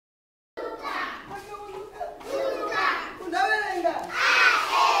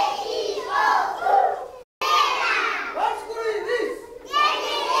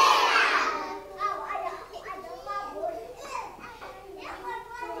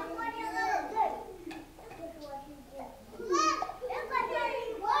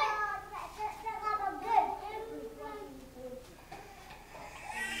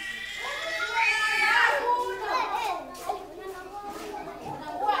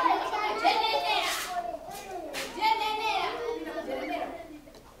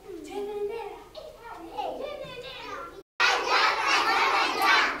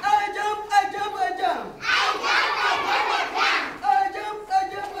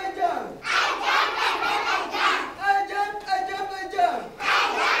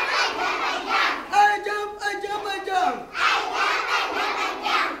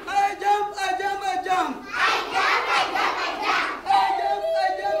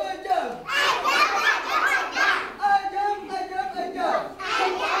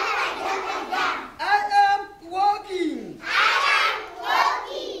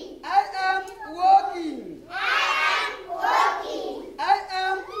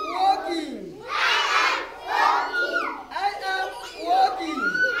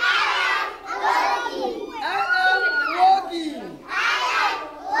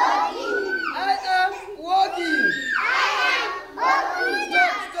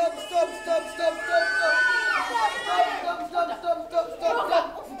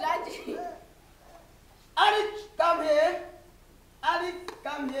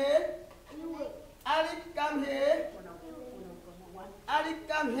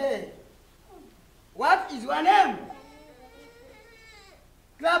come here. What is your name?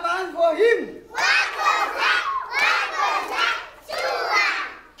 Clap hands for him.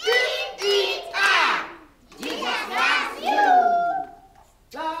 Eat it up. Jesus loves you.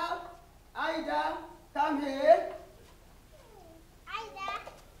 Now, Ida, come here. Ida.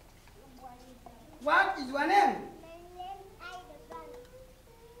 What is your name? My name Ida.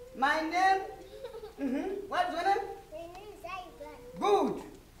 My name? What is your name? My name is Ida. Good.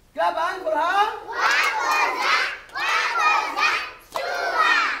 Clap hands for her. What was that?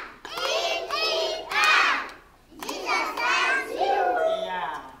 Sure. Eat it up. Jesus loves you.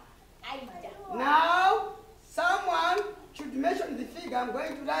 Yeah. Ida. Now, someone should mention the figure. I'm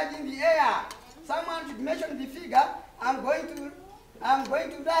going to write in the air. Someone should mention the figure. I'm going to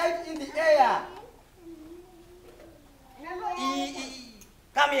write in the air.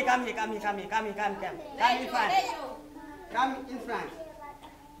 Come here. Come in front. Come in front.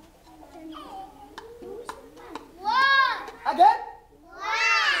 One. Again?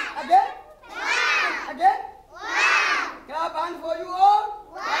 One. Again? One. Again? One. Clap hands for you all.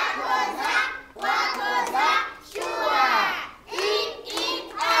 What was that? Sure. Eat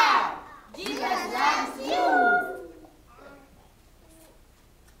it up. Jesus loves you.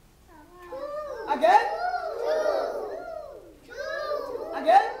 Again? Two.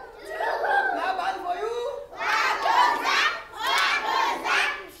 Again? Clap hands for you. What was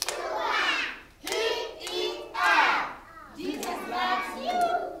that? Sure. Eat it up. Jesus loves you.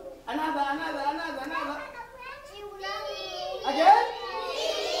 Another. Again?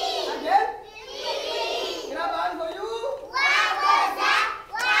 Again? Clap hands for you. What was that?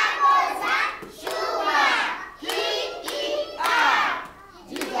 Sure. Eat it up.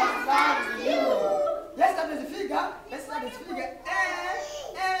 Jesus loves you. Let's start with the figure.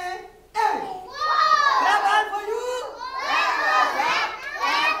 Whoa. Clap hands for you.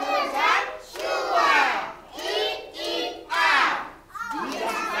 What was that? Sure. Eat it up.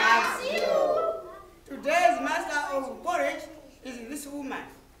 Jesus loves you. Today's master of porridge is this woman.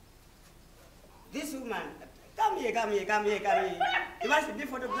 This woman. Come here. You must be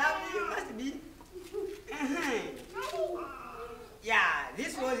photographed. You must be. Yeah,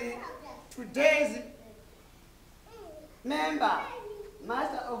 this was today's member,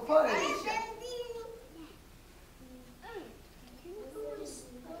 master of porridge.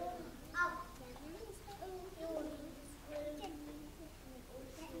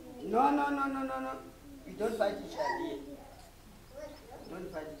 No. We don't fight each other here. Don't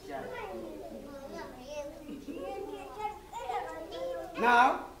fight each other.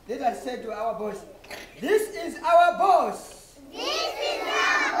 Now, let us say to our boss, this is our boss. This is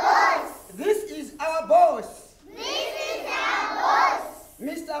our boss. This is our boss. This is our boss.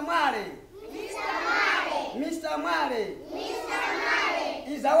 Mr. Mwale. Mr. Mwale. Mr. Mwale Mr. Mwale.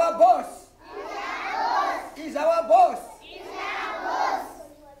 is our boss. Is our boss. Is our boss.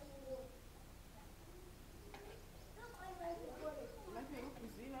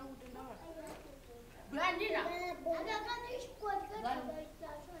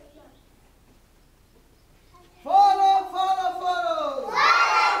 Follow. Follow the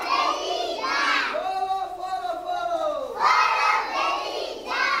leader. Follow. Follow the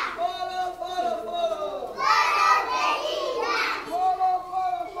leader. Follow. Follow the leader. Follow.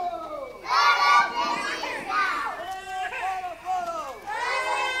 Follow the leader.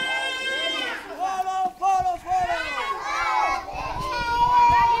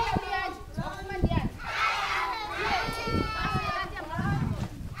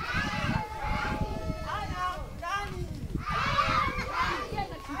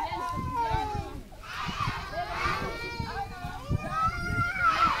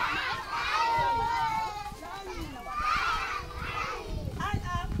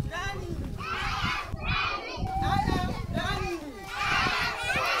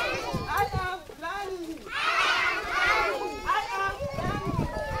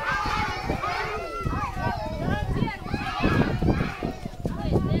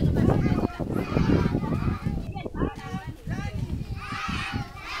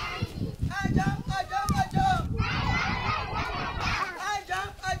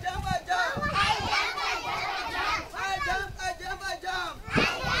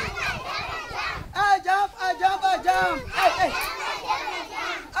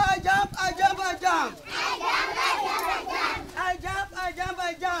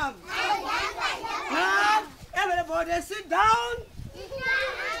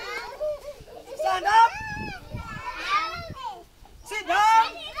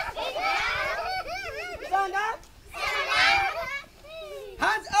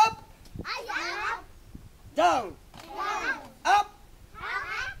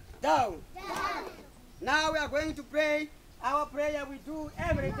 Down. Now we are going to pray our prayer we do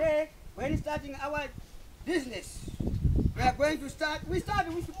every day when starting our business. We are going to start. We start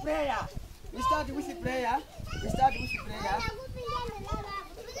with prayer. We start with prayer.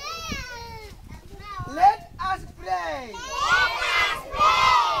 Let us pray.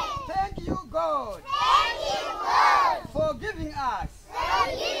 Thank you, God, for giving us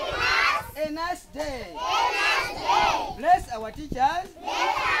a nice day. Bless our teachers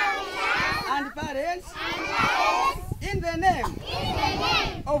and parents in the name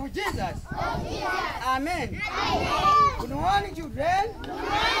of Jesus. Amen. Good morning, children.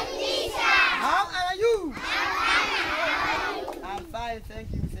 How are you? I'm fine.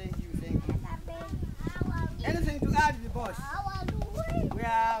 Thank you. Anything to add, the boss? We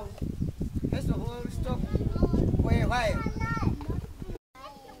are, first of all, stop for a while.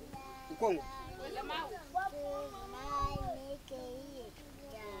 Congo.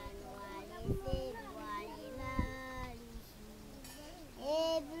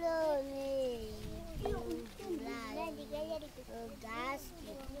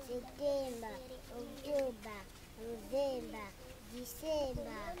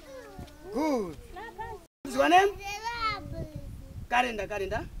 Good. What's your name? Karinda.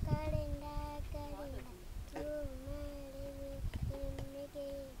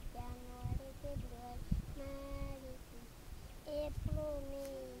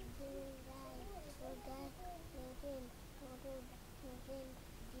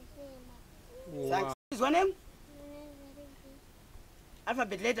 Thanks. What's your name?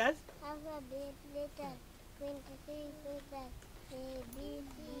 Alphabet letters. 23 letters. A, B,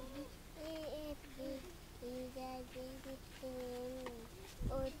 C, D, E, F, G, H, I, J, K, L, M, N,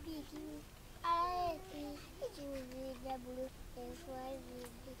 O, P, Q, R, S, T, U, V, W, X, Y, Z.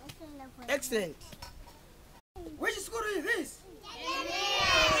 Excellent.